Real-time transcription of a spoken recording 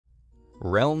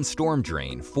Reln Storm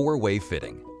Drain 4-Way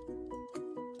Fitting.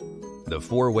 The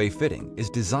 4-way fitting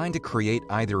is designed to create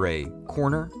either a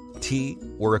corner, T,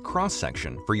 or a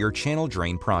cross-section for your channel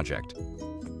drain project.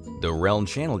 The Reln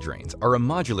channel drains are a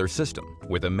modular system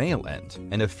with a male end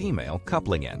and a female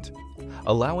coupling end,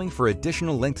 allowing for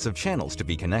additional lengths of channels to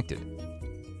be connected.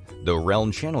 The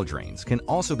Reln channel drains can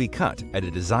also be cut at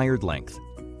a desired length.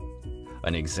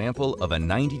 An example of a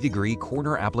 90-degree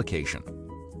corner application.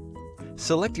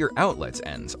 Select your outlets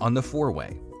ends on the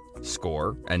 4-way.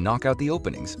 Score and knock out the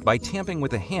openings by tamping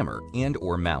with a hammer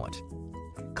and/or mallet.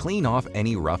 Clean off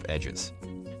any rough edges.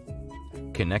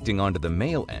 Connecting onto the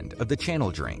male end of the channel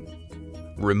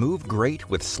drain. Remove grate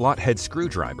with slot head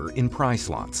screwdriver in pry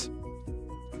slots.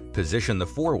 Position the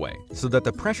 4-way so that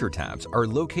the pressure tabs are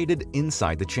located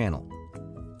inside the channel.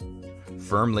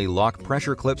 Firmly lock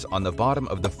pressure clips on the bottom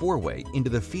of the 4-way into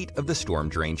the feet of the storm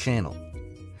drain channel.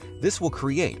 This will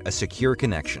create a secure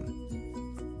connection.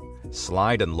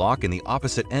 Slide and lock in the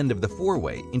opposite end of the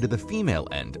 4-way into the female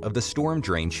end of the storm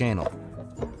drain channel.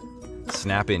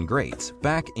 Snap in grates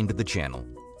back into the channel.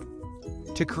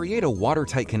 To create a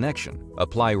watertight connection,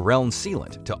 apply Reln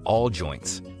sealant to all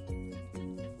joints.